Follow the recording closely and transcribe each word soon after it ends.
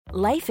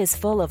Life is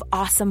full of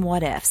awesome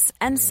what-ifs,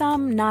 and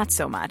some not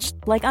so much,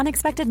 like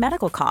unexpected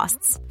medical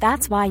costs.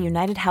 That's why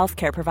United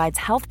Healthcare provides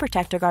Health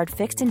Protector Guard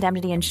fixed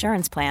indemnity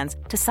insurance plans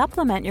to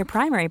supplement your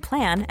primary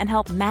plan and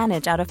help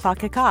manage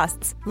out-of-pocket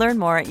costs. Learn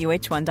more at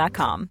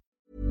uh1.com.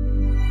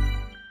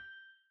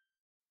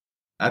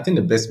 I think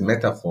the best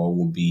metaphor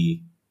would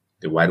be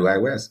the Wild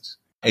Wild West.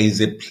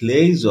 It's a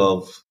place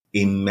of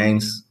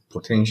immense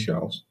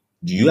potentials.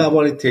 Do you have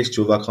what it takes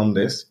to overcome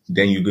this?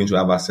 Then you're going to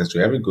have access to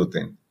every good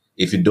thing.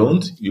 If you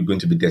don't, you're going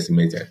to be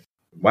decimated.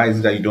 Why is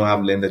it that you don't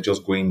have lenders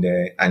just go in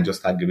there and just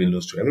start giving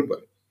loans to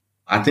everybody?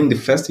 I think the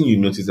first thing you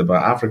notice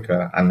about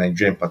Africa and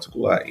Nigeria in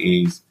particular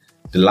is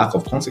the lack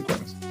of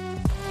consequence.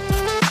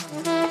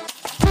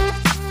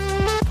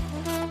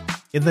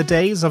 In the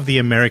days of the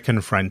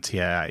American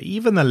frontier,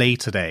 even the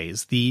later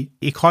days, the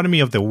economy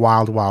of the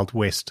Wild Wild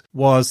West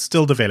was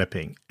still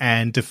developing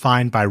and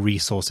defined by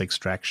resource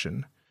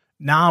extraction.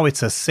 Now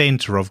it's a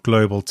center of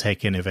global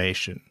tech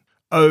innovation.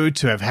 Oh,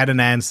 to have had an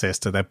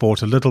ancestor that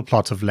bought a little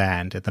plot of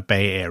land in the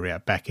Bay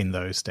Area back in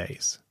those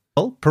days.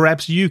 Well,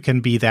 perhaps you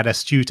can be that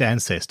astute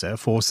ancestor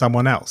for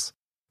someone else,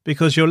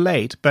 because you're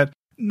late, but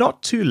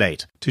not too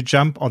late, to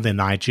jump on the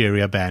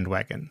Nigeria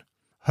bandwagon.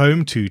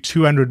 Home to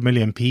 200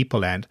 million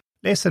people and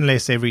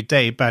less every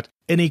day, but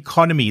an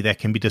economy that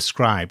can be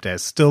described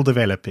as still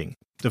developing,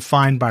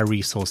 defined by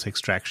resource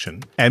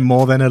extraction, and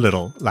more than a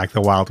little like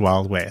the Wild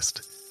Wild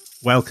West.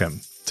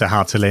 Welcome to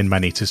How to Lend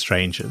Money to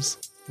Strangers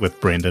with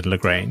Brendan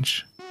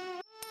Lagrange.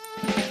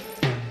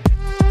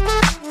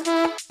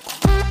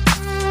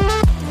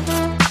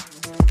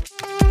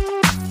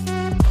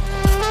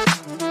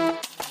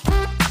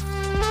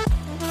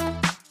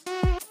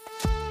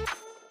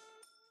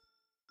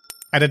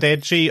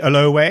 Adedeji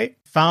Olowe,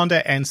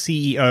 founder and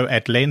CEO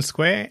at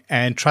Lendsqr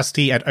and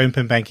trustee at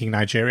Open Banking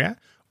Nigeria.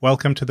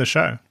 Welcome to the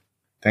show.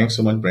 Thanks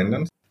so much,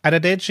 Brendan.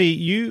 Adedeji,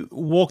 you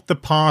walked the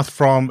path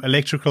from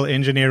electrical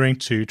engineering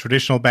to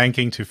traditional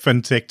banking to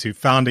fintech to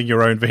founding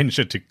your own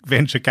venture to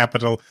venture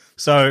capital.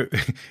 So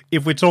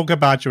if we talk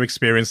about your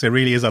experience, there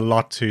really is a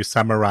lot to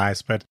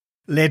summarize, but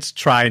let's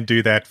try and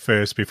do that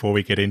first before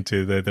we get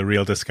into the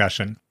real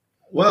discussion.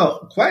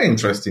 Well, quite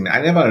interesting.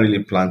 I never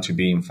really planned to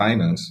be in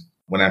finance.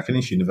 When I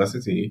finished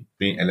university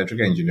doing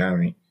electrical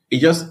engineering, it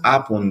just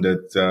happened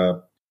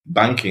that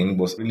banking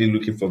was really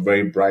looking for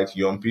very bright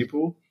young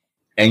people,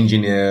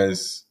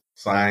 engineers,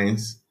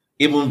 science,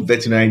 even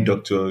veterinary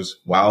doctors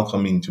were all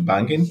coming into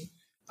banking.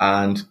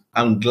 And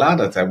I'm glad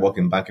that I worked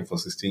in banking for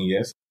 16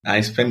 years.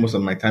 I spent most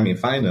of my time in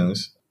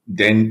finance,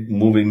 then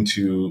moving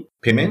to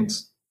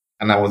payments.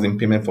 And I was in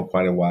payment for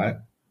quite a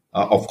while.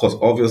 Of course,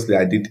 obviously,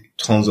 I did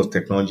tons of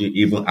technology,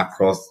 even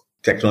across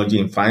technology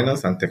in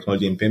finance and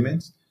technology in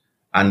payments.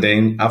 And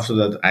then after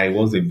that, I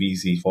was a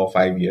VC for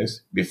 5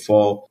 years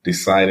before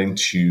deciding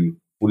to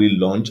fully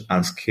launch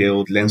and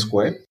scale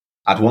Lendsqr.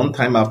 At one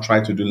time, I've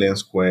tried to do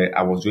Lendsqr.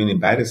 I was doing it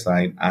by the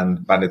side.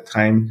 And by the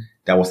time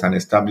there was an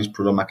established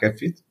product market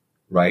fit,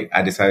 right,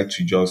 I decided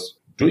to just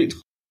do it.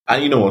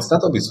 And,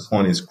 startup is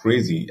fun, it's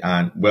crazy.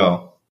 And,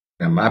 well,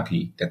 I'm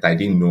happy that I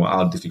didn't know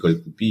how difficult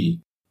it would be.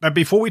 But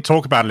before we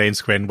talk about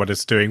Lendsqr and what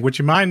it's doing, would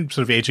you mind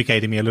sort of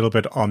educating me a little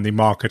bit on the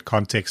market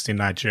context in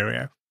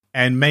Nigeria?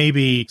 And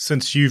maybe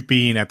since you've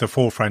been at the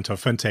forefront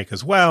of fintech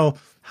as well,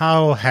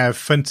 how have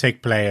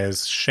fintech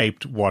players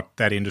shaped what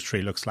that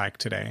industry looks like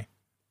today?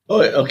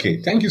 Oh, okay.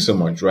 Thank you so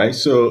much, right?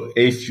 So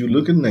if you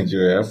look at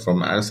Nigeria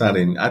from outside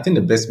in, I think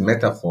the best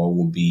metaphor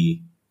would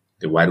be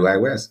the Wild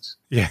Wild West.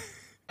 Yeah.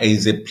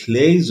 It's a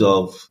place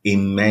of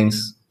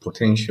immense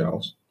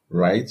potentials,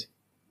 right?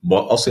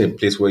 But also a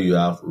place where you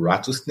have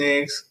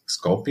rattlesnakes,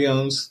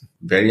 scorpions,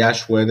 very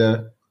harsh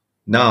weather.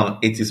 Now,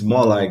 it is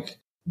more like,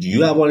 do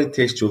you have what it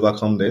takes to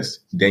overcome this?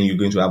 Then you're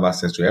going to have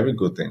access to every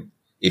good thing.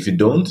 If you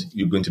don't,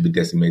 you're going to be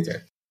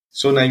decimated.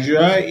 So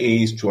Nigeria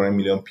is 200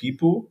 million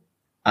people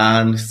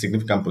and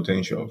significant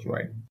potentials,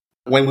 right?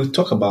 When we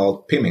talk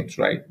about payments,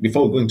 right,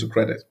 before we go into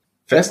credit,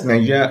 first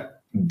Nigeria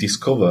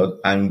discovered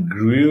and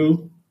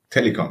grew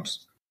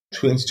telecoms.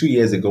 22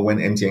 years ago when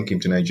MTN came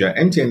to Nigeria,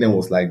 MTN then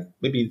was like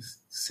maybe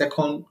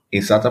second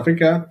in South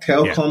Africa.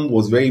 Telkom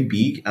was very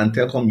big and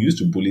Telkom used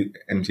to bully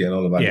MTN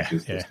all over the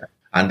place. Yeah.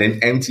 And then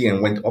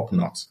MTN went up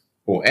north.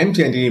 Well, MTN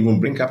didn't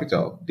even bring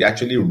capital. They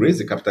actually raised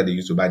the capital they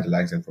used to buy the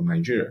license from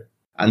Nigeria.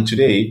 And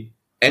today,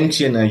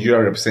 MTN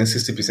Nigeria represents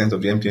 60%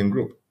 of the MTN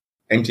group.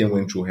 MTN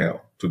went through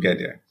hell to get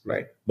there,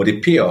 right? But the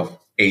payoff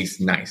is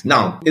nice.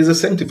 Now, it's the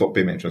same thing for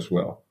payments as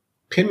well.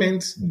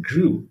 Payments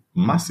grew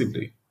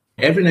massively.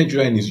 Every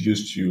Nigerian is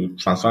used to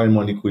transferring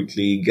money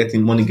quickly,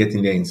 getting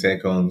there in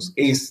seconds.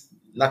 It's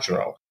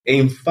natural.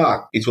 In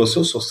fact, it was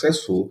so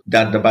successful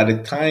that by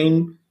the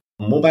time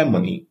mobile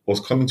money was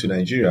coming to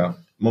Nigeria,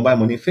 mobile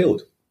money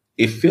failed.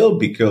 It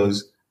failed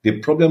because the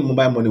problem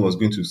mobile money was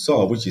going to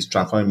solve, which is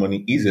transferring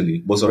money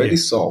easily, was already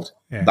solved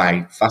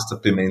by faster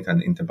payment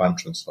and interbank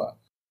transfer.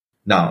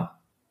 Now,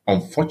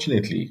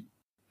 unfortunately,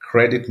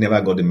 credit never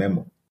got the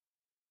memo.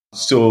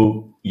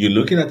 So you're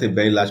looking at a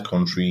very large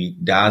country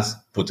that has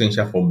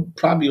potential for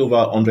probably over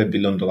 $100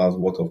 billion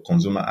worth of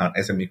consumer and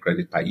SME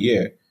credit per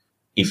year.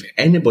 If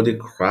anybody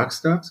cracks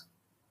that,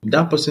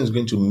 that person is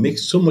going to make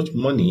so much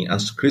money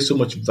and create so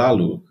much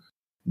value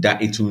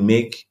that it will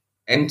make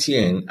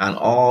MTN and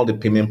all the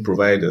payment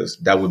providers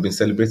that we've been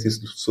celebrating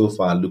so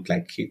far look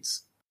like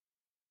kids.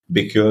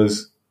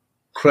 Because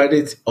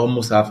credit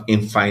almost have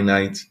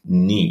infinite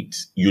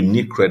needs. You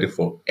need credit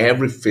for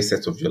every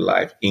facet of your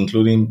life,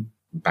 including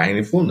buying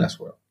a phone as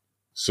well.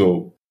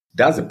 So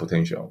that's the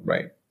potential,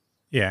 right?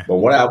 Yeah. But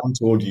what I haven't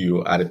told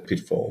you are the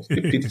pitfalls.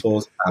 The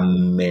pitfalls are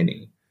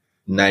many.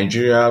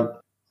 Nigeria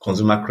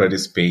consumer credit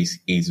space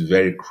is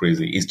very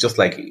crazy. It's just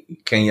like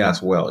Kenya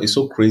as well. It's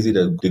so crazy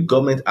that the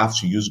government has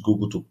to use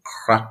Google to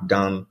crack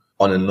down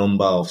on a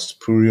number of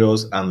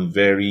spurious and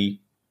very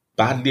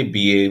badly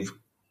behaved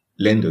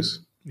lenders.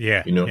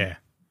 Yeah. Yeah.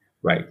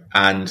 Right.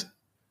 And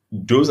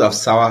those have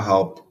sour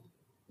help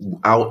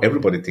how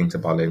everybody thinks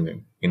about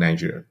lending in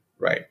Nigeria.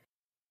 Right.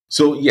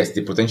 So yes,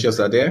 the potentials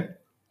are there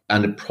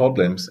and the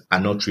problems are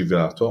not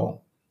trivial at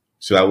all.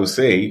 So I would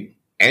say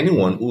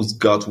anyone who's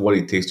got what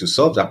it takes to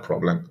solve that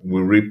problem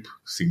will reap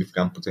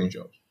significant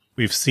potential.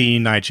 We've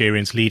seen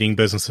Nigerians leading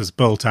businesses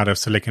built out of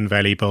Silicon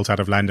Valley, built out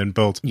of London,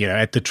 built,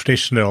 at the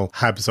traditional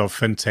hubs of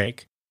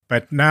fintech.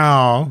 But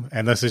now,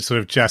 and this is sort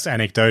of just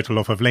anecdotal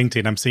off of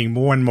LinkedIn, I'm seeing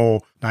more and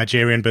more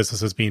Nigerian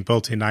businesses being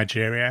built in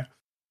Nigeria.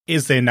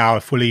 Is there now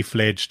a fully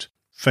fledged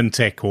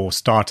fintech or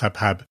startup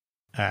hub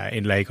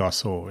in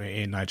Lagos or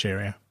in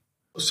Nigeria?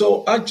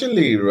 So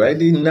actually, right,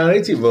 the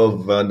narrative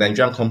of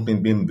Nigerian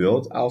companies being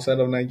built outside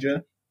of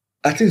Nigeria,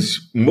 I think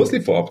it's mostly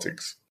for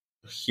optics.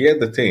 Here's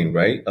the thing,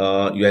 right?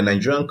 You're a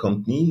Nigerian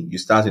company, you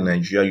start in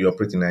Nigeria, you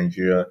operate in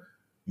Nigeria,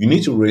 you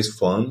need to raise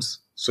funds.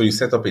 So you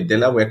set up a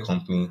Delaware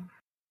company,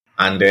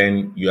 and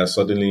then you are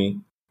suddenly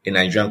a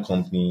Nigerian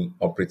company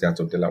operating out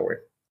of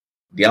Delaware.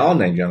 They are all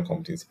Nigerian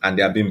companies, and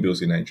they are being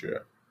built in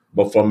Nigeria.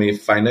 But from a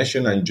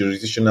financial and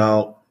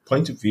jurisdictional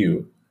point of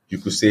view, you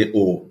could say,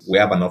 oh, we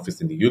have an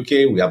office in the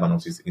UK, we have an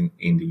office in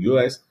the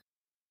US.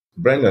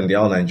 Brendan, they're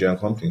all Nigerian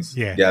companies.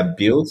 Yeah. They are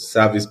built,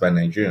 serviced by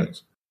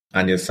Nigerians,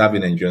 and they're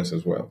serving Nigerians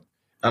as well.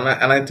 And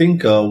I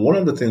think one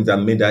of the things that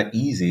made that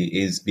easy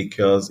is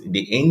because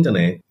the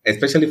internet,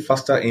 especially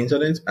faster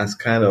internet, has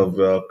kind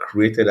of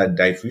created a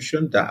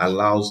diffusion that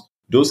allows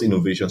those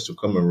innovations to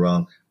come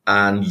around.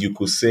 And you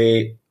could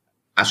say,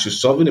 as you're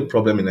solving a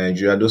problem in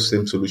Nigeria, those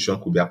same solutions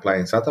could be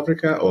applied in South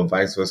Africa or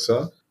vice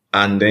versa.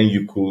 And then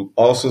you could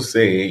also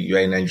say you're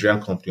a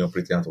Nigerian company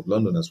operating out of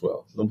London as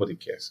well. Nobody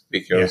cares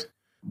because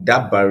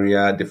that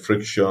barrier, the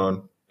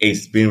friction,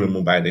 is being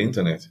removed by the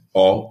internet.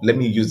 Or let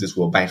me use this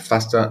word, by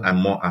faster and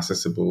more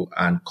accessible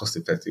and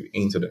cost-effective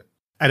internet.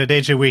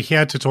 Adedeji, we're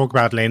here to talk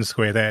about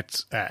Lendsqr,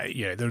 that's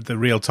the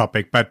real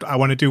topic. But I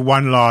want to do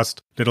one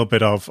last little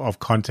bit of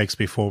context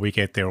before we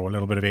get there, or a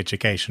little bit of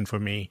education for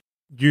me.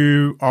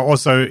 You are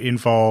also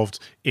involved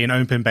in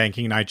open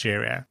banking in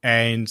Nigeria.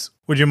 And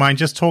would you mind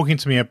just talking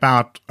to me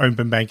about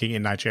open banking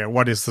in Nigeria?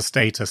 What is the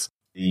status?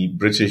 The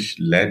British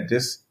led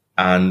this,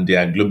 and they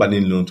are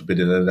globally known to be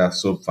the leader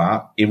so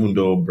far, even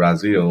though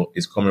Brazil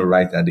is coming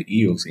right at the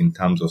heels in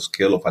terms of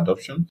scale of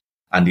adoption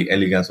and the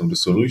elegance of the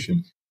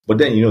solution. But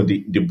then,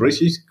 the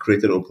British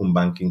created open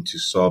banking to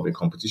solve a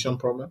competition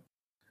problem.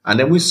 And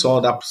then we saw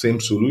that same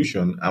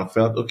solution and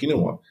felt, okay, you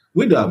know what?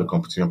 We don't have a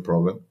competition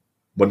problem.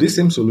 But this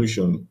same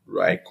solution,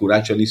 right, could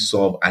actually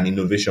solve an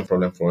innovation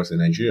problem for us in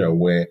Nigeria,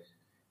 where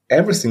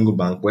every single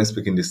bank, when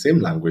speaking the same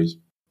language,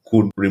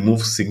 could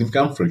remove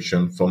significant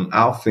friction from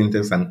how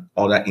fintechs and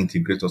other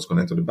integrators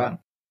connect to the bank.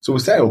 So we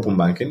started open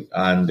banking,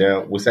 and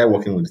we started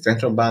working with the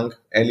central bank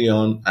early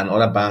on and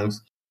other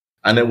banks.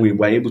 And then we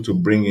were able to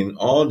bring in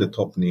all the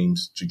top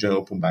names to join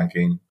open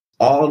banking,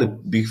 all the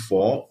big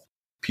four,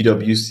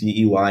 PwC,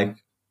 EY,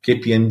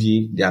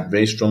 KPMG, they are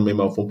very strong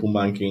members of open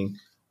banking,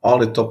 all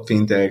the top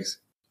fintechs,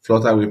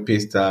 Flutterwave,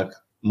 Paystack,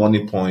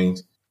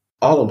 MoneyPoint,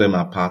 all of them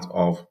are part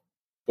of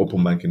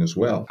open banking as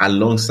well,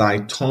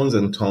 alongside tons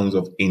and tons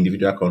of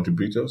individual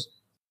contributors.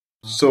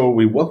 So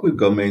we work with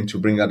government to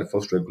bring out the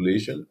first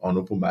regulation on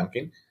open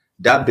banking.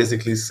 That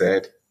basically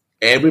said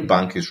every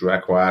bank is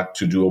required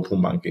to do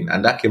open banking,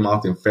 and that came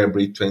out in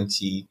February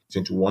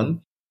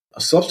 2021.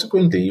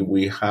 Subsequently,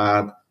 we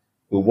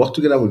worked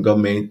together with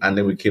government, and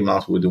then we came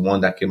out with the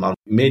one that came out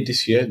May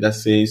this year that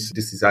says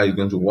this is how it's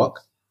going to work.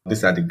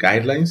 These are the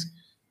guidelines.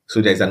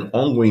 So there's an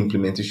ongoing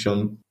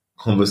implementation,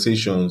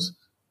 conversations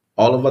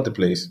all over the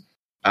place.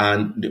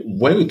 And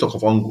when we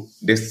talk of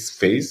this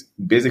phase,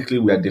 basically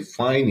we are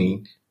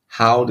defining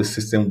how the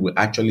system will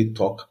actually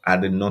talk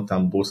at the nut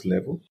and bolt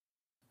level.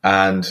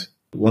 And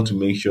we want to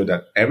make sure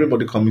that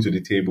everybody coming to the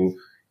table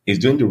is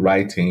doing the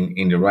right thing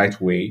in the right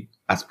way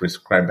as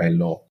prescribed by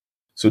law.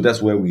 So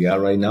that's where we are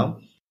right now.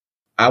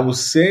 I would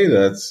say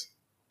that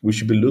we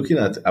should be looking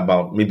at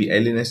about maybe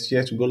early next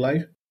year to go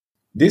live.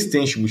 This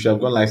thing we should have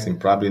gone live in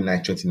probably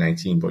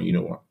 2019, but you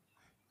know what?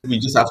 We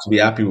just have to be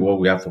happy with what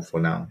we have for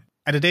now.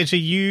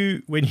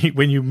 Adedeji,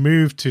 when you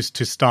moved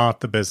to start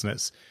the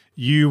business,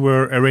 you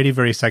were already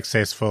very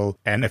successful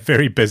and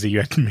very busy.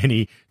 You had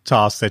many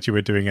tasks that you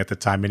were doing at the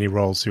time, many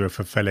roles you were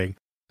fulfilling.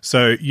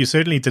 So you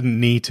certainly didn't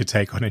need to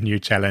take on a new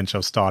challenge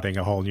of starting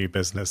a whole new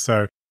business.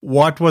 So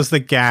What was the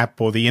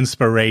gap or the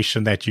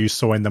inspiration that you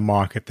saw in the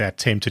market that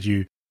tempted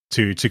you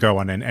to go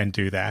on and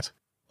do that?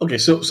 Okay,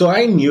 so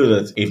I knew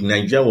that if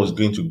Nigeria was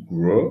going to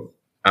grow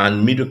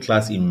and middle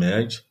class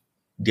emerge,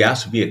 there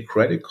has to be a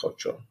credit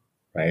culture,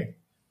 right?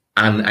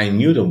 And I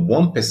knew that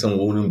one person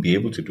wouldn't be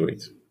able to do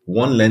it.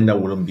 One lender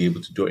wouldn't be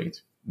able to do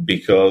it.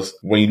 Because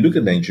when you look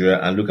at Nigeria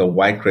and look at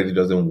why credit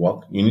doesn't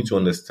work, you need to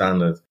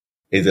understand that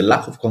there's a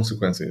lack of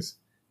consequences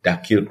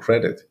that kill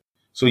credit.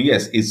 So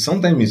yes,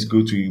 sometimes it's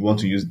good to want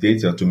to use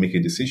data to make a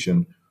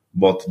decision,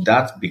 but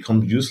that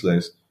becomes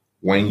useless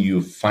when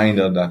you find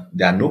out that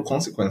there are no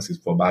consequences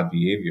for bad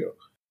behavior.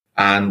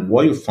 And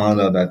what you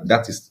found out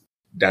that is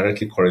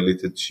directly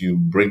correlated to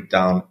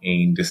breakdown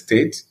in the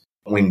state.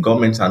 When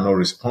governments are not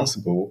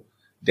responsible,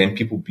 then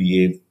people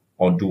behave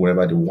or do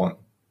whatever they want.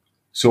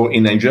 So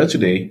in Nigeria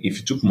today, if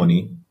you took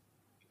money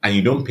and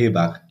you don't pay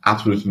back,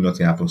 absolutely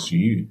nothing happens to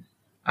you.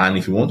 And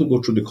if you want to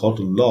go through the court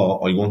of law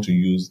or you want to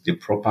use the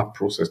proper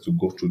process to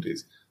go through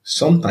this,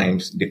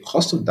 sometimes the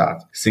cost of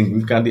that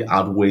significantly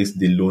outweighs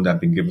the loan that's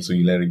been given, so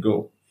you let it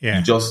go. Yeah.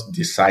 You just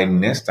decide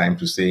next time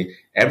to say,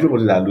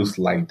 everybody that looks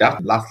like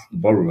that last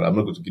borrower, I'm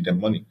not going to give them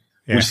money,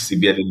 which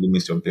severely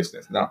limits your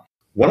business. Now,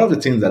 one of the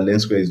things that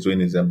Lendsqr is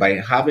doing is that by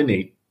having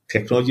a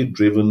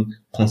technology-driven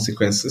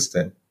consequence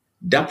system,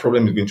 that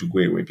problem is going to go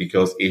away,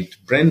 because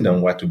if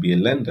Brendan were to be a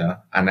lender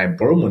and I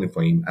borrow money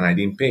from him and I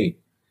didn't pay,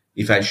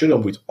 if I showed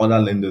up with other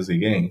lenders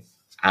again,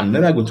 I'm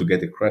never going to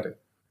get a credit.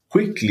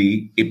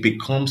 Quickly, it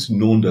becomes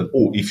known that,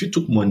 if you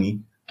took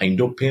money and you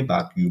don't pay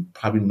back, you're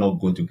probably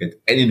not going to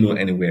get any loan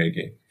anywhere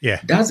again.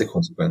 Yeah. That's the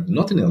consequence.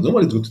 Nothing else.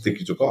 Nobody's going to take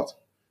you to court.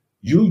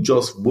 You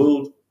just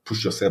will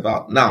push yourself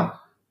out. Now,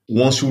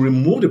 once you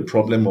remove the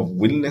problem of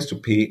willingness to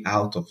pay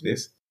out of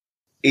this,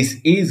 it's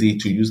easy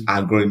to use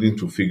algorithms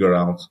to figure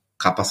out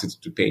capacity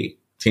to pay.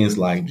 Things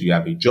like, do you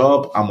have a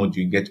job? How much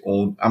do you get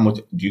owned? How much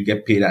do you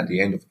get paid at the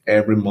end of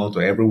every month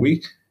or every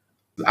week?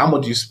 How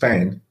much do you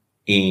spend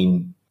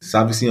in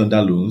servicing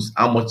other loans?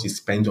 How much is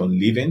spent on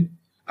living?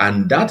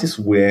 And that is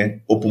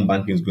where open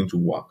banking is going to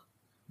work,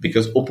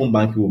 because open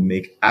banking will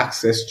make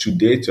access to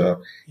data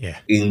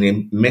in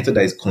a method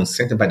that is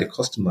consented by the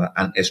customer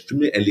and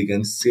extremely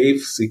elegant,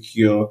 safe,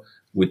 secure,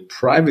 with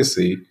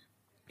privacy.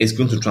 It's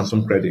going to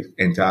transform credit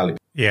entirely.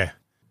 Yeah.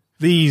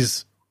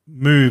 These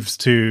moves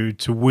to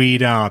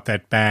weed out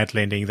that bad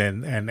lending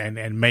then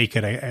and make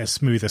it a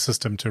smoother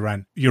system to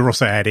run. You're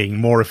also adding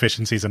more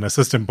efficiencies in a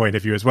system point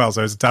of view as well.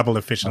 So it's double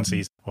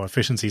efficiencies or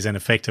efficiencies and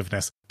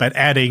effectiveness. But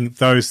adding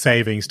those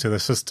savings to the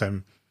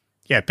system,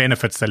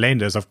 benefits the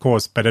lenders, of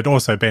course, but it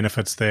also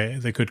benefits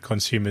the good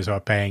consumers who are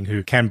paying,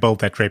 who can build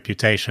that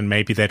reputation,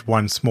 maybe that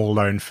one small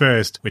loan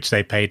first, which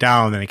they pay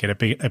down, and they get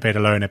a better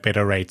loan at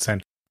better rates.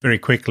 And very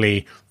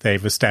quickly,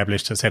 they've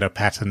established a set of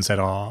patterns that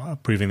are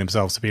proving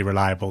themselves to be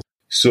reliable.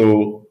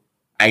 So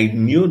I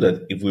knew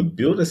that if we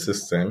build a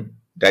system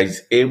that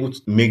is able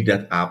to make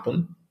that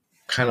happen,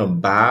 kind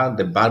of bar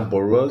the bad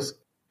borrowers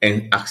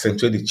and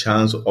accentuate the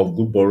chance of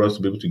good borrowers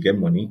to be able to get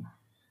money,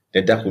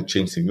 then that could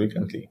change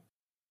significantly.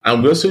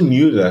 And we also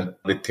knew that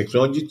the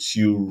technology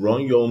to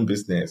run your own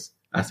business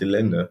as a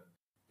lender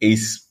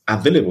is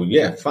available.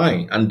 Yeah,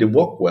 fine. And they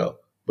work well,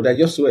 but they're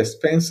just so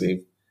expensive.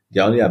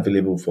 They're only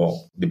available for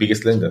the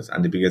biggest lenders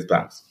and the biggest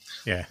banks.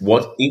 Yeah.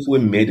 What if we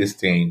made this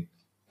thing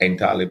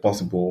entirely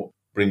possible,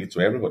 bring it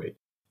to everybody?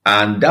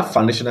 And that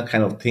foundational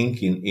kind of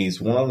thinking is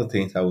one of the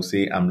things I would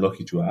say I'm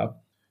lucky to have.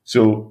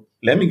 So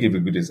let me give you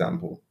a good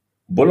example.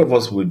 Both of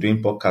us, we're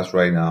doing podcasts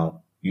right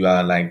now. You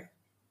are like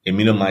a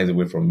million miles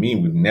away from me.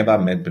 We've never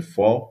met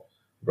before,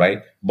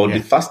 right? But the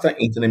faster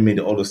internet made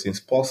all those things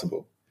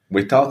possible.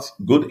 Without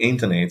good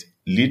internet,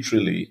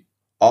 literally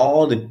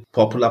all the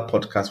popular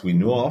podcasts we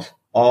know of,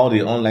 all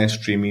the online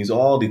streamings,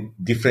 all the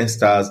different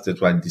styles that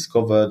were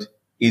discovered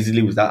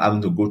easily without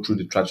having to go through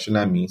the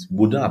traditional means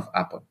wouldn't have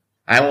happened.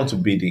 I want to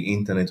be the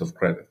internet of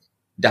credit.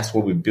 That's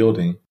what we're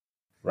building,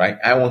 right?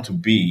 I want to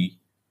be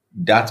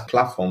that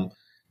platform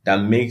that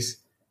makes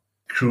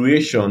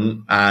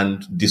creation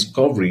and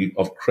discovery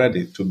of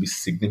credit to be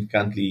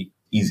significantly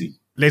easy.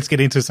 Let's get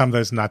into some of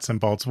those nuts and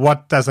bolts.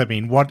 What does that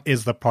mean? What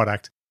is the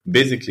product?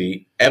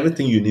 Basically,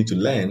 everything you need to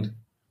lend,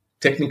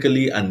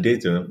 technically and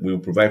data, we will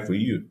provide for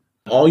you.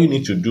 All you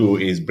need to do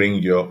is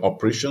bring your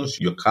operations,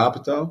 your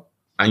capital,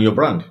 and your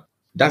brand.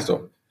 That's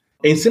all.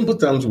 In simple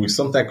terms, we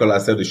sometimes call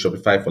ourselves the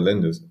Shopify for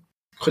lenders.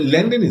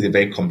 Lending is a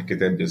very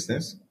complicated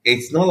business.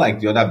 It's not like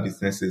the other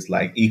businesses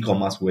like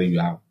e-commerce where you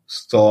have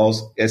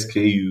stores,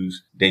 SKUs,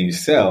 then you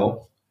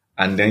sell,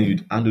 and then you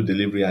handle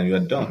delivery and you're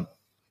done.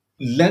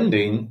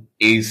 Lending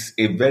is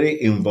a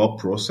very involved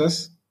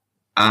process,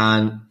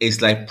 and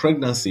it's like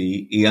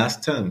pregnancy, it has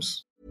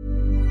terms.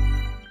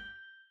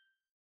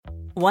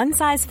 One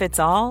size fits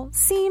all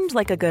seemed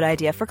like a good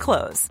idea for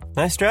clothes.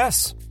 Nice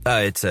dress.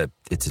 It's a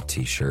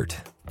t-shirt.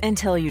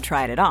 Until you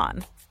tried it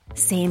on.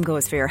 Same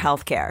goes for your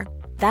healthcare.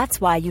 That's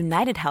why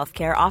United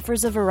Healthcare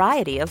offers a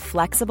variety of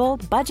flexible,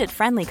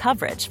 budget-friendly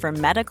coverage for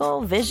medical,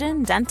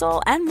 vision,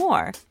 dental, and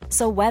more.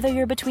 So whether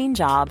you're between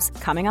jobs,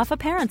 coming off a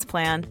parent's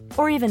plan,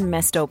 or even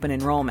missed open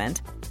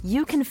enrollment,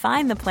 you can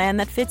find the plan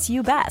that fits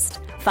you best.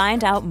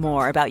 Find out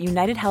more about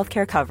United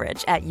Healthcare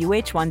coverage at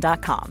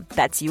uh1.com.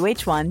 That's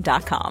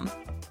uh1.com.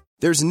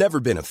 There's never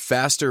been a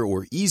faster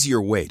or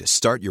easier way to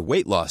start your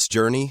weight loss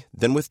journey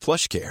than with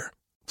PlushCare.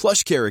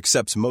 PlushCare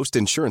accepts most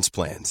insurance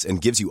plans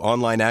and gives you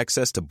online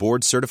access to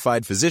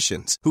board-certified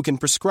physicians who can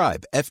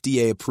prescribe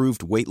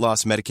FDA-approved weight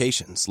loss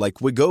medications like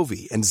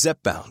Wegovy and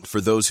Zepbound for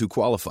those who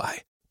qualify.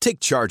 Take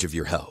charge of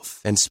your health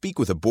and speak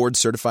with a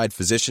board-certified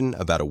physician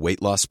about a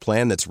weight loss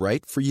plan that's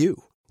right for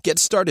you. Get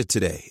started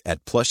today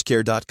at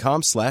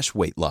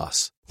plushcare.com/weight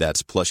loss.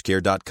 That's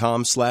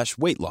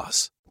plushcare.com/weight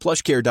loss.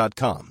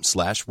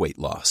 plushcare.com/weight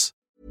loss.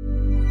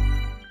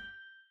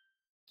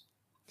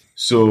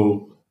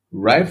 So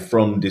right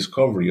from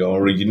discovery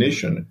or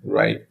origination,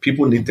 right,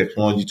 people need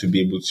technology to be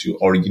able to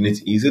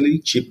originate easily,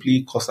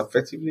 cheaply, cost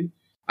effectively.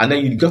 And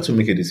then you got to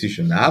make a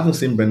decision. I haven't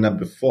seen Brendan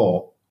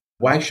before.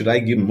 Why should I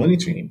give money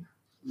to him?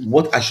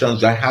 What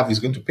assurance do I have he's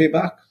going to pay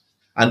back?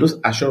 And those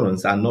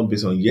assurances are not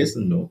based on yes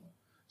and no.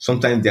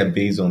 Sometimes they're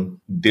based on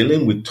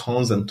dealing with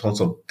tons and tons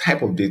of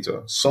type of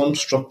data, some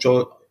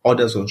structured,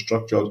 others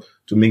unstructured,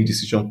 to make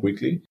decision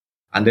quickly.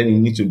 And then you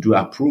need to do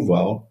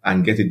approval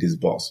and get it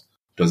disbursed.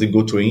 Does it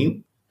go to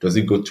him? Does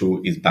it go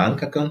to his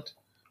bank account?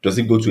 Does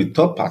it go to a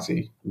third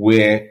party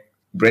where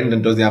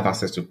Brendan doesn't have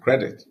access to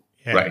credit,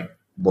 right?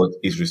 But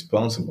is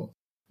responsible.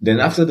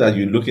 Then after that,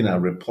 you're looking at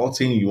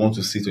reporting. You want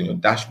to sit on your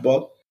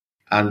dashboard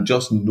and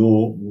just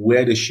know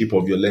where the ship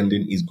of your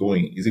lending is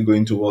going. Is it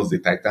going towards the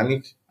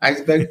Titanic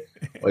iceberg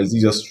or is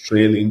it just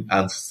trailing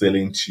and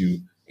sailing to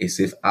a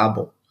safe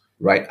harbor,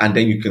 right? And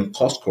then you can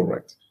course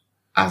correct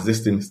as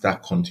this thing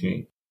start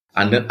continuing.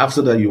 And then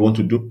after that, you want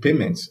to do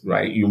payments,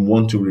 right? You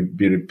want to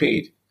be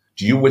repaid.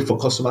 Do you wait for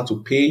customer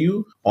to pay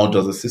you, or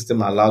does the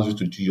system allow you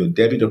to do your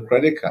debit or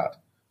credit card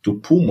to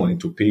pull money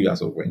to pay you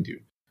as of when due?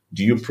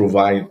 Do you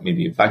provide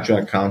maybe a virtual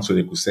account so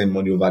they could send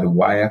money over the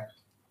wire?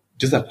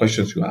 These are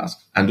questions you ask,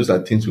 and those are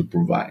things we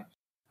provide.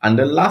 And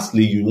then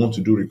lastly, you want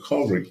to do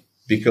recovery,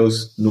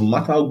 because no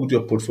matter how good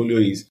your portfolio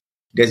is,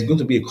 there's going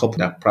to be a couple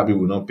that probably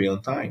will not pay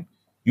on time.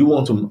 You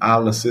want to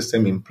have a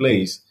system in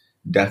place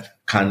that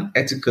can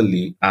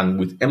ethically and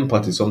with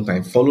empathy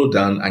sometimes follow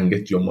down and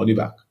get your money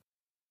back.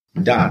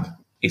 That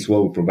is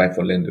what we provide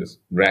for lenders,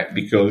 right?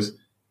 Because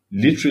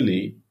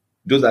literally,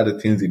 those are the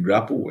things they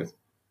grapple with.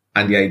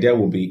 And the idea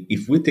will be,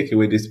 if we take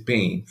away this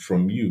pain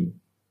from you,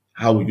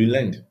 how will you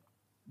lend?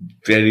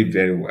 Very,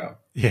 very well.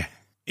 Yeah.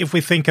 If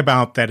we think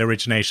about that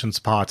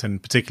originations part,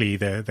 and particularly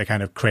the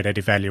kind of credit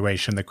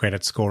evaluation, the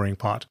credit scoring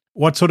part,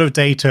 what sort of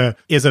data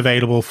is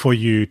available for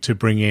you to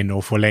bring in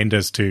or for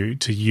lenders to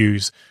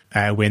use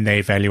when they're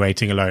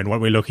evaluating a loan?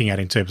 What we're looking at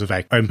in terms of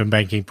like open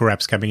banking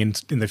perhaps coming in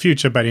the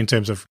future, but in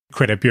terms of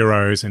credit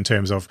bureaus, in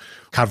terms of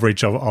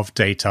coverage of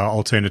data,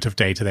 alternative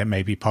data that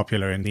may be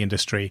popular in the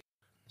industry.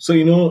 So,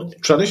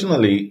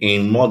 traditionally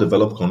in more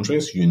developed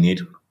countries, you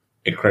need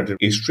a credit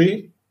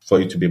history for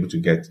you to be able to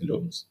get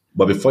loans.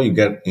 But before you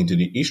get into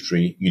the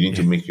history, you need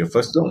to make your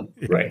first loan,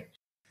 right?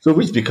 So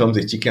which becomes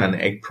a chicken and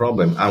egg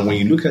problem. And when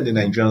you look at the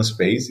Nigerian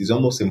space, it's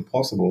almost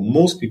impossible.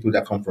 Most people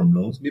that come from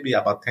loans, maybe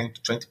about 10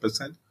 to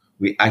 20%,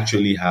 we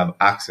actually have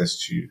access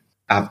to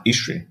have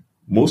history.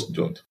 Most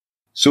don't.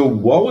 So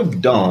what we've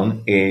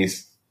done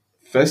is,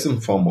 first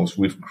and foremost,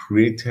 we've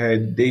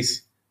created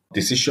this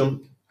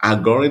decision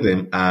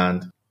algorithm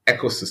and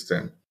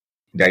ecosystem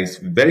that is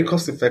very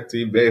cost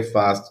effective, very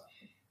fast,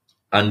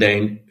 and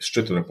then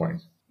straight to the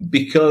point.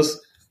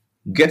 Because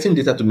getting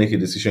data to make a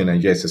decision in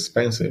Nigeria is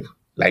expensive,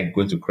 like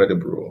going to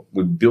credit bureau.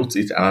 We built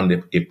it around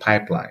a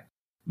pipeline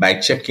by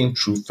checking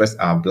through first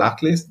our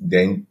blacklist,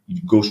 then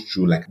it goes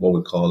through like what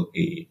we call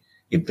a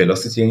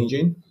velocity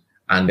engine.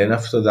 And then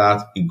after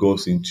that, it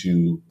goes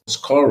into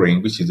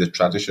scoring, which is a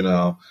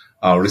traditional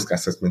risk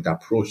assessment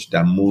approach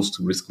that most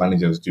risk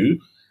managers do.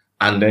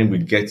 And then we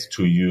get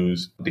to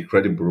use the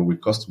credit bureau with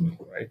customers,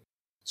 right?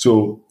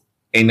 So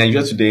in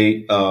Nigeria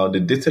today, the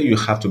data you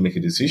have to make a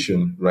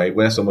decision, right,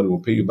 whether somebody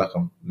will pay you back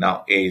on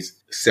now, is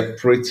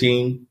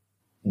separating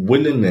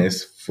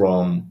willingness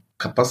from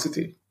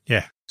capacity.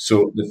 Yeah.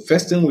 So the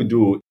first thing we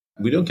do,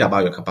 we don't care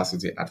about your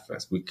capacity at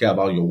first. We care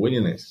about your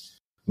willingness.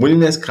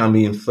 Willingness can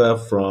be inferred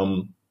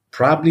from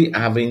probably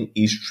having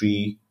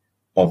history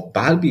of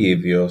bad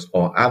behaviors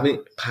or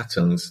having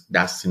patterns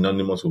that's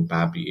synonymous with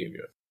bad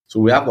behavior. So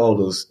we have all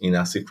those in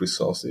our secret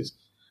sources,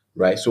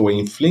 right? So when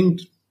you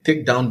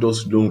take down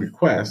those loan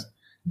requests,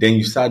 then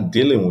you start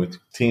dealing with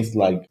things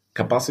like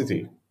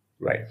capacity,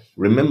 right?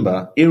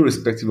 Remember,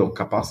 irrespective of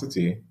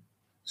capacity,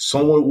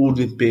 someone who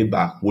wouldn't pay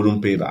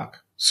back.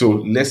 So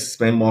let's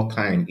spend more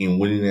time in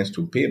willingness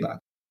to pay back.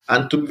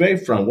 And to be very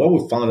frank, what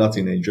we found out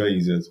in Nigeria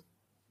is that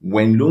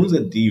when loans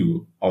are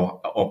due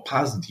or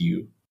past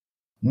due,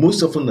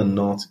 most often than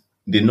not,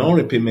 the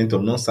non-repayment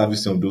or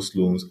non-servicing of those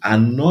loans are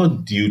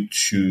not due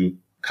to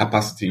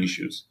capacity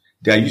issues.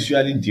 They are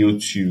usually due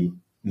to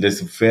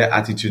there's a fair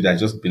attitude that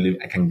just believe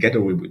I can get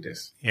away with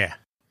this. Yeah.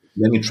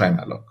 Let me try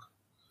my luck.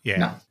 Yeah.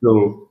 Now,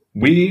 so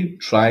we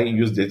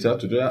use data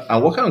to do that.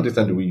 And what kind of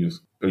data do we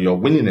use? Your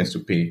willingness to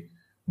pay.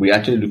 We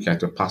actually look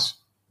at your past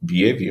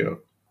behavior.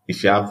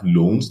 If you have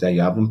loans that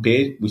you haven't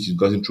paid, which is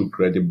gotten through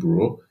credit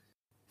bureau,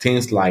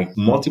 things like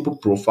multiple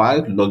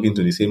profiles log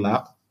into the same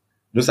app,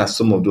 those are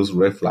some of those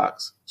red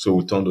flags. So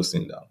we turn those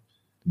things down.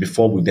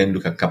 Before we then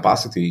look at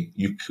capacity,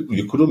 you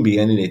couldn't be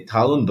earning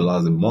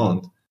 $1,000 a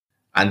month,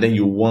 and then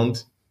you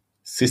want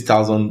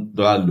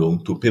 $6,000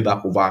 loan to pay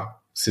back over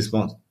 6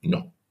 months.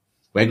 No.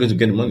 Where are you going to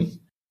get the money?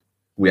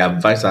 We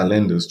advise our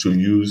lenders to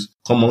use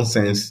common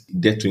sense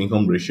debt to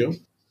income ratio,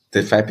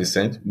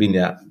 35% being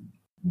their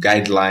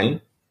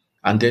guideline.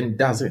 And then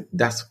that's it.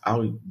 That's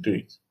how we do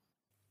it.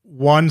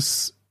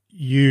 Once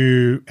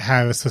you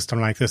have a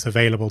system like this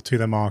available to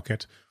the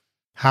market,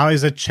 how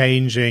is it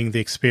changing the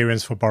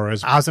experience for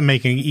borrowers? How's it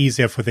making it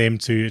easier for them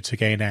to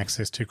gain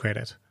access to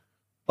credit?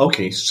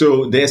 Okay,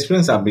 so the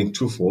experience have been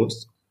twofold.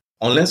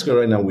 On Lendsqr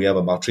right now, we have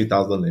about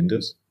 3,000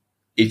 lenders.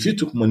 If you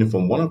took money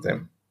from one of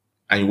them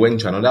and you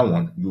went to another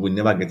one, you will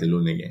never get a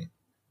loan again.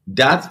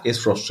 That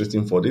is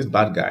frustrating for these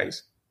bad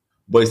guys,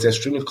 but it's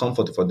extremely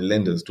comforting for the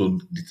lenders to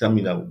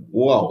determine that,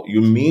 wow,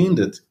 you mean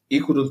that he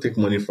couldn't take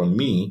money from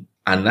me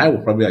and I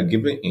would probably have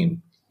given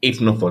him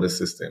if not for the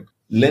system.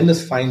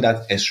 Lenders find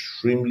that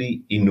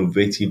extremely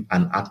innovative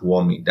and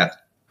heartwarming that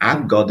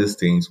I've got these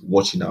things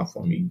watching out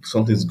for me.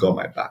 Something's got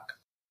my back.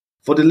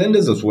 For the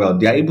lenders as well,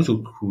 they are able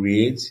to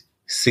create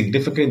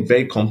significant,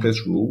 very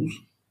complex rules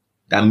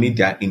that meet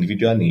their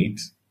individual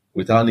needs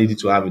without needing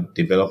to have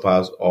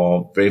developers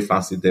or very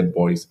fancy dev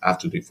boys have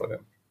to do it for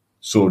them.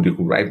 So they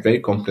could write very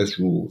complex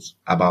rules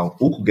about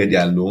who could get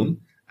their loan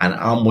and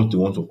how much they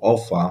want to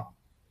offer.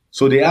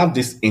 So they have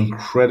this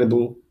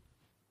incredible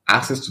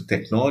access to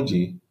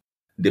technology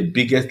the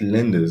biggest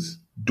lenders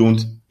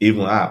don't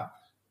even have.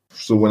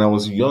 So when I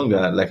was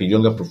younger, like a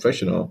younger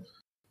professional,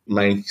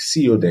 my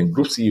CEO then,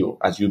 group CEO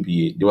at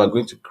UBA, they were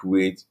going to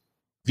create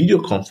video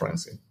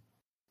conferencing.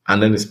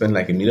 And then they spent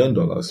like $1 million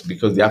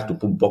because they have to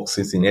put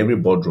boxes in every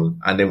boardroom.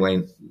 And they were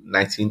in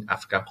 19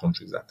 African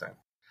countries at that time.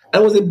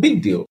 And it was a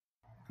big deal.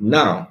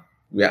 Now,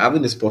 we are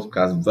having this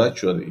podcast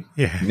virtually.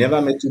 Yeah.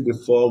 Never met you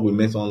before. We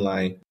met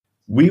online.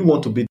 We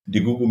want to be the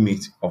Google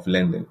Meet of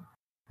lending.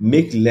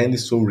 Make lending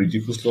so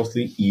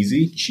ridiculously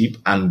easy, cheap,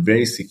 and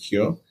very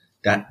secure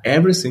that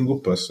every single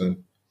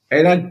person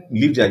either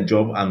leave their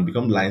job and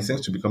become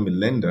licensed to become a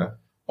lender,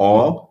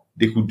 or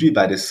they could do it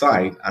by the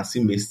side and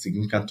still make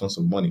significant tons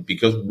of money.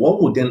 Because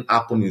what would then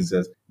happen is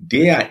that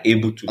they are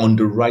able to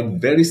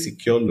underwrite very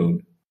secure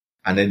loan,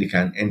 and then they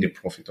can earn the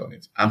profit on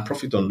it. And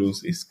profit on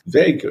loans is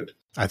very good.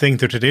 I think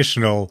the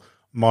traditional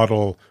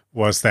model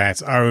was that,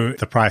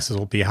 the prices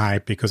will be high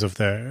because of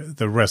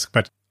the risk.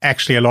 But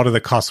actually, a lot of the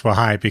costs were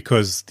high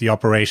because the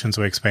operations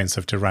were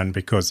expensive to run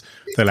because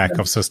the lack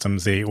of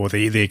systems,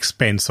 the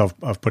expense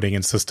of putting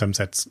in systems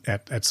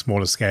at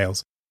smaller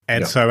scales.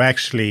 And so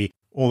actually,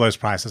 all those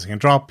prices can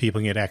drop, people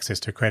can get access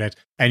to credit,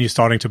 and you're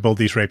starting to build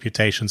these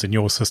reputations in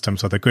your system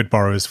so the good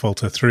borrowers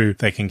filter through.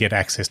 They can get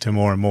access to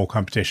more and more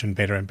competition,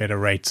 better and better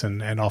rates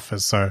and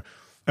offers. So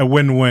a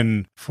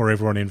win-win for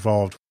everyone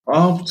involved.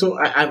 So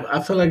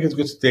I feel like it's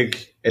going to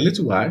take a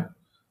little while.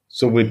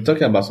 So we're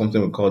talking about something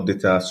we call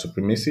data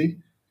supremacy.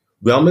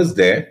 We're almost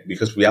there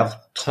because we have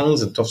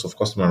tons and tons of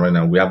customers right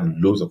now. We have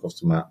loads of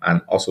customers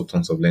and also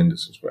tons of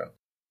lenders as well.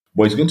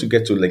 But it's going to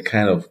get to like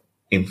kind of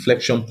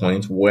inflection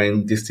point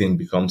when this thing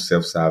becomes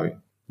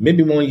self-serving.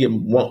 Maybe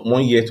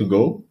one year to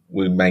go,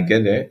 we might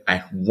get there.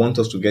 I want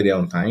us to get there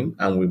on time,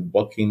 and we're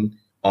working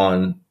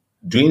on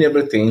doing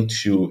everything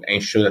to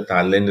ensure that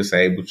our lenders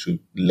are able to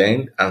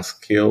lend and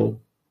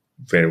scale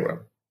very well.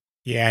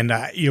 Yeah, and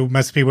you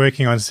must be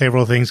working on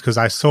several things because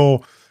I saw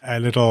a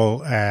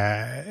little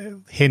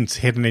hint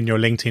hidden in your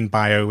LinkedIn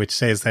bio, which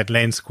says that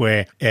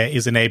Lendsqr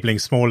is enabling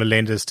smaller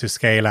lenders to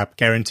scale up,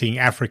 guaranteeing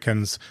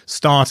Africans,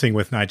 starting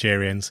with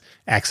Nigerians,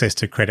 access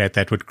to credit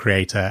that would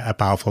create a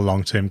powerful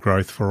long-term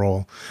growth for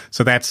all.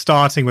 So that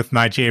starting with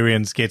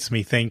Nigerians gets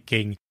me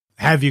thinking,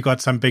 have you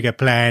got some bigger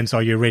plans?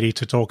 Are you ready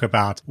to talk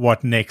about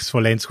what next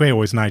for Lendsqr,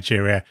 or is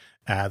Nigeria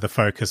the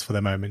focus for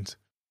the moment?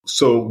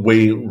 So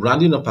we're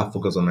rounding up our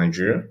focus on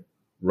Nigeria,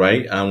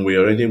 right? And we're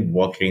already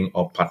working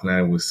or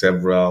partnering with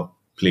several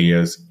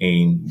players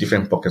in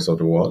different pockets of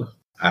the world.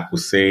 I could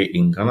say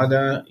in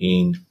Canada,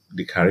 in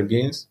the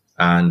Caribbean,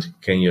 and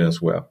Kenya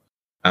as well.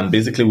 And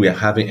basically, we are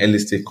having early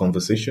stage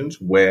conversations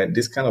where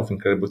this kind of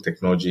incredible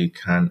technology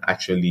can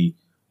actually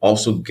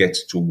also get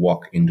to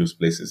work in those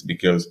places.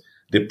 Because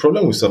the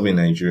problem we solve in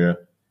Nigeria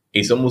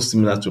is almost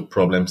similar to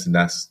problems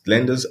that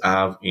lenders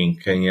have in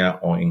Kenya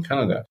or in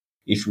Canada.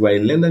 If you are a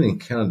lender in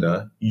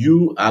Canada,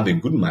 you have a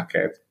good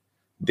market.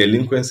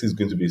 Delinquency is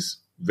going to be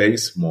very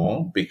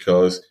small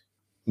because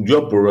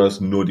your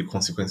borrowers know the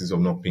consequences of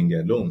not paying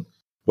their loan.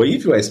 But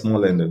if you are a small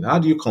lender, how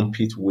do you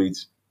compete with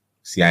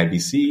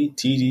CIBC,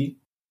 TD?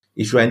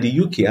 If you are in the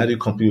UK, how do you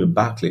compete with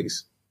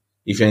Barclays?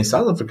 If you're in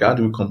South Africa, how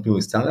do you compete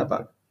with Standard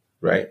Bank,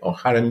 right? Or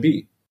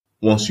RMB?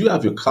 Once you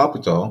have your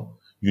capital,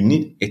 you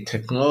need a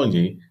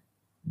technology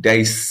that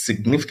is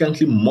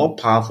significantly more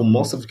powerful,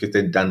 more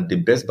sophisticated than the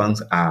best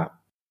banks are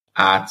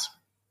at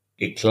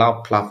a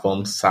cloud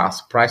platform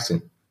SaaS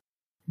pricing.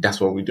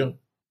 That's what we do.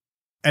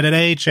 And at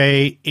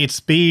AHA, it's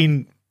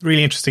been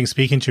really interesting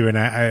speaking to you, and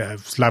I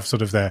love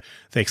sort of the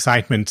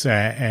excitement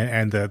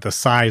and the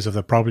size of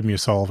the problem you're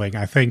solving.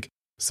 I think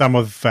some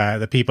of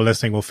the people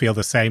listening will feel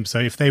the same. So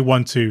if they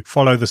want to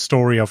follow the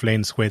story of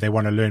Lendsqr, they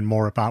want to learn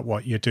more about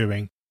what you're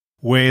doing,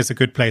 where's a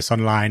good place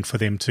online for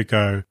them to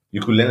go?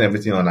 You could learn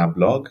everything on our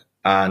blog.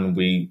 And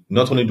we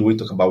not only do we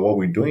talk about what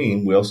we're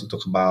doing, we also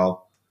talk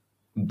about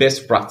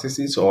best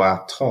practices or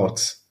our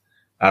thoughts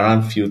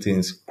around few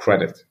things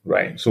credit,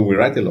 right? So we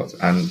write a lot,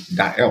 and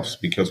that helps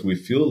because we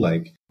feel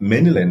like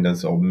many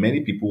lenders or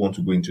many people want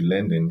to go into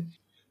lending,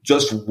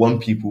 just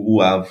want people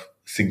who have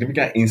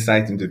significant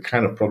insight into the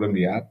kind of problem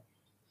they have,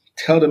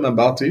 tell them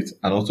about it,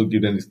 and also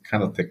give them this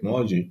kind of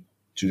technology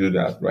to do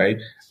that,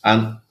 right?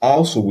 And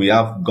also we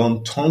have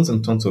gone tons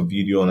and tons of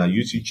video on our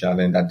YouTube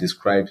channel that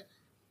describe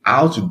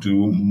how to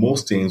do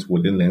most things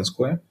within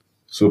Lendsqr.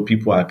 So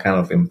people are kind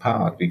of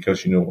empowered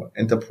because,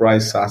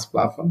 enterprise SaaS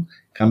platform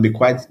can be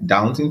quite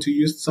daunting to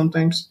use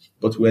sometimes,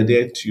 but we're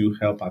there to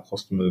help our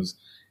customers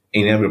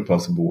in every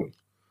possible way.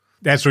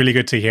 That's really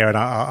good to hear. And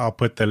I'll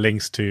put the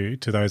links to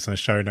those in the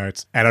show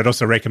notes. And I'd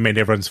also recommend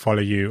everyone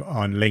follow you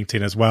on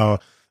LinkedIn as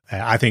well.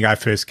 I think I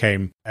first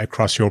came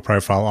across your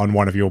profile on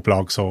one of your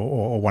blogs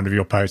or one of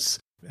your posts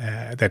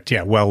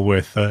well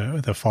worth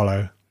the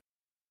follow.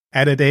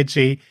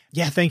 Adedeji,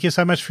 thank you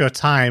so much for your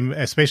time,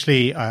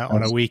 especially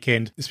on a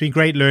weekend. It's been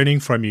great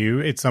learning from you.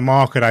 It's a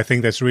market, I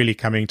think, that's really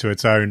coming to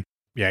its own.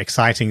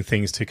 Exciting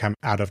things to come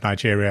out of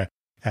Nigeria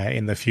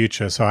in the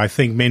future. So I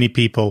think many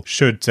people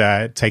should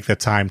take the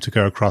time to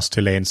go across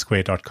to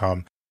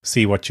lendsqr.com,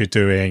 see what you're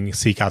doing,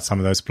 seek out some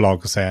of those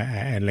blogs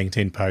and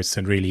LinkedIn posts,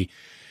 and really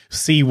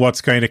see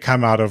what's going to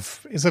come out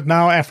of, is it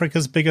now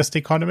Africa's biggest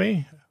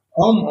economy?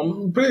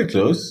 I'm pretty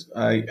close.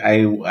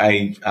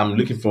 I'm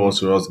looking forward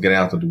to us getting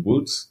out of the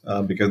woods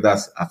because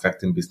that's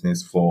affecting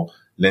business for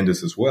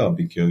lenders as well.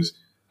 Because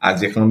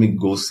as the economy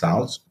goes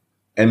south,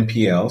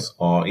 NPLs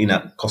or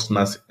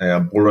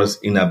borrowers'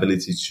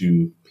 inability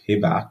to pay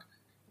back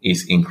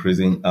is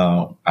increasing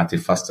at a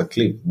faster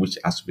clip, which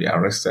has to be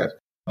arrested.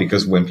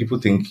 Because when people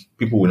think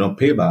people will not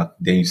pay back,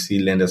 then you see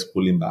lenders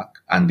pulling back,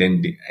 and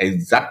then the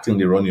exact thing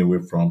they run away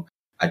from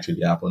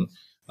actually happen.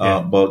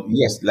 But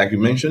yes, like you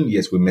mentioned,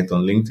 yes, we met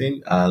on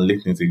LinkedIn.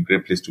 LinkedIn is a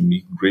great place to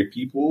meet great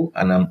people.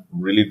 And I'm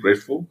really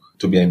grateful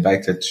to be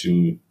invited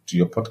to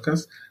your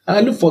podcast. And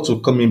I look forward to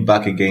coming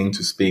back again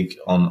to speak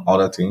on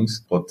other things.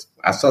 But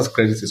as far as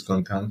credit is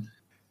concerned,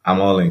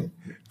 I'm all in.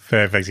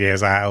 Perfect.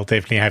 Yes, I'll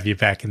definitely have you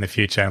back in the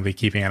future and be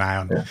keeping an eye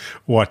on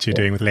what you're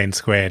doing with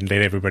Lendsqr and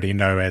let everybody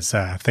know as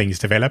things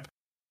develop.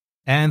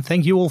 And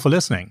thank you all for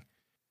listening.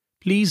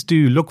 Please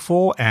do look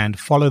for and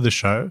follow the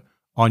show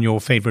on your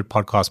favorite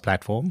podcast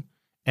platform,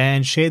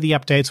 and share the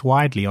updates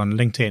widely on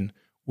LinkedIn,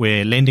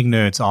 where lending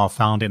nerds are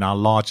found in our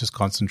largest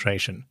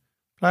concentration.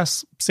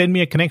 Plus, send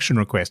me a connection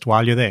request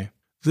while you're there.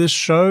 This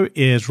show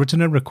is written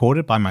and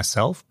recorded by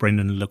myself,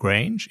 Brendan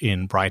LaGrange,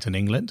 in Brighton,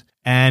 England,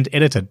 and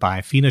edited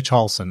by Fina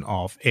Charlson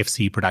of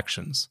FC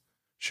Productions.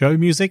 Show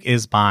music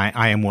is by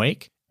I Am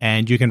Wake,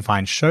 and you can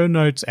find show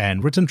notes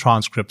and written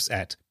transcripts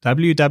at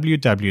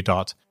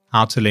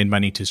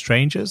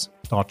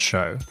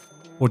www.howtolendmoneytostrangers.show.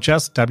 or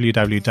just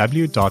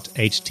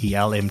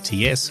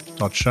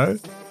www.htlmts.show,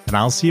 and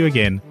I'll see you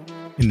again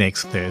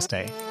next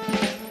Thursday.